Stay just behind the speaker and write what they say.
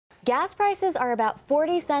Gas prices are about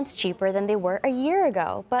 40 cents cheaper than they were a year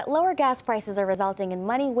ago, but lower gas prices are resulting in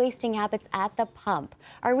money-wasting habits at the pump.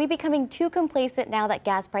 Are we becoming too complacent now that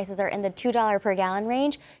gas prices are in the $2 per gallon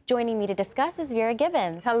range? Joining me to discuss is Vera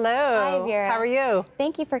Gibbons. Hello. Hi, Vera. How are you?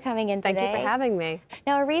 Thank you for coming in today. Thank you for having me.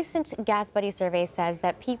 Now, a recent Gas Buddy survey says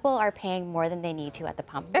that people are paying more than they need to at the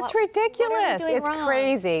pump. It's ridiculous. What are we doing it's wrong?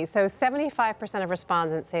 crazy. So 75% of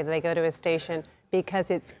respondents say that they go to a station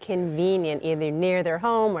because it's convenient, either near their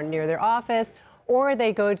home or near their office, or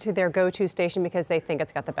they go to their go-to station because they think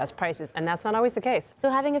it's got the best prices, and that's not always the case. So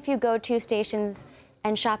having a few go-to stations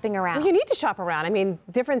and shopping around. Well, you need to shop around. I mean,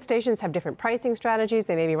 different stations have different pricing strategies.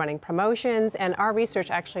 They may be running promotions, and our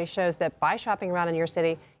research actually shows that by shopping around in your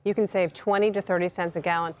city, you can save 20 to 30 cents a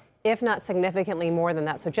gallon, if not significantly more than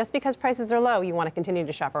that. So just because prices are low, you want to continue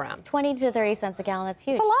to shop around. 20 to 30 cents a gallon, that's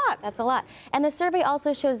huge. That's a lot. That's a lot. And the survey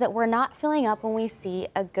also shows that we're not filling up when we see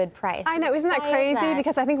a good price. I know, isn't that crazy?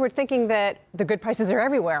 Because I think we're thinking that the good prices are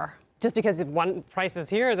everywhere. Just because if one price is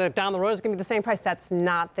here, down the road is going to be the same price. That's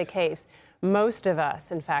not the case. Most of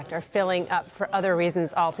us, in fact, are filling up for other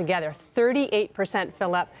reasons altogether. 38%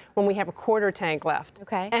 fill up when we have a quarter tank left.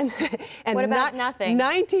 Okay. And what about nothing?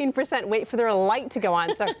 19% wait for their light to go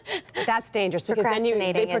on. So that's dangerous because then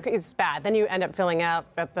it's bad. Then you end up filling up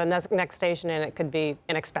at the next station, and it could be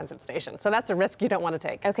an expensive station. So that's a risk you don't want to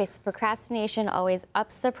take. Okay, so procrastination always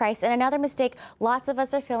ups the price. And another mistake, lots of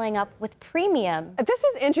us are filling up with premium. This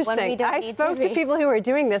is interesting. I spoke to people who are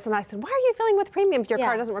doing this, and I said, why are you filling with premium if your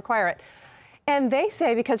car doesn't require it? And they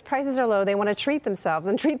say because prices are low, they want to treat themselves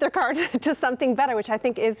and treat their car to something better, which I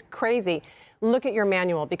think is crazy. Look at your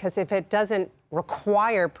manual, because if it doesn't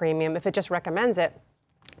require premium, if it just recommends it,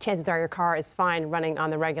 chances are your car is fine running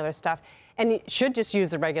on the regular stuff. And you should just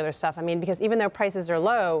use the regular stuff. I mean, because even though prices are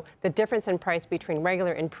low, the difference in price between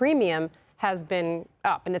regular and premium has been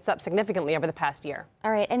up, and it's up significantly over the past year.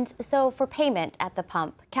 All right, and so for payment at the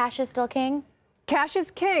pump, cash is still king? Cash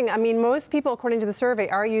is king. I mean, most people, according to the survey,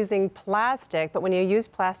 are using plastic, but when you use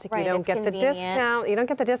plastic, you don't get the discount. You don't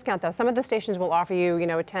get the discount, though. Some of the stations will offer you,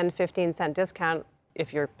 a 10, 15 cent discount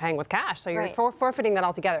if you're paying with cash, so you're forfeiting that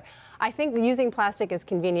altogether. I think using plastic is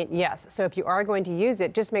convenient, yes. So if you are going to use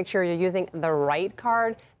it, just make sure you're using the right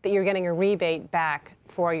card, that you're getting a rebate back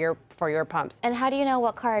for your pumps. And how do you know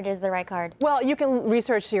what card is the right card? Well, you can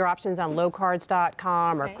research your options on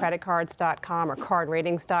lowcards.com or creditcards.com or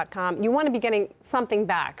cardratings.com. You want to be getting something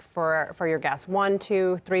back for your gas, 1%,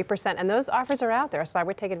 2%, 3%, and those offers are out there, so I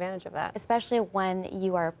would take advantage of that. Especially when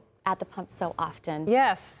you are at the pump so often.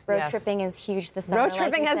 Yes. Road tripping is huge this summer. Road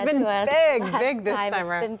tripping has been big this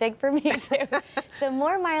summer. It's been big for me too. So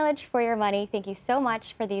more mileage for your money. Thank you so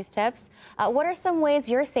much for these tips. What are some ways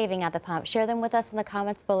you're saving at the pump? Share them with us in the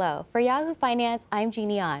comments below. For Yahoo Finance, I'm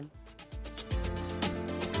Jeannie An.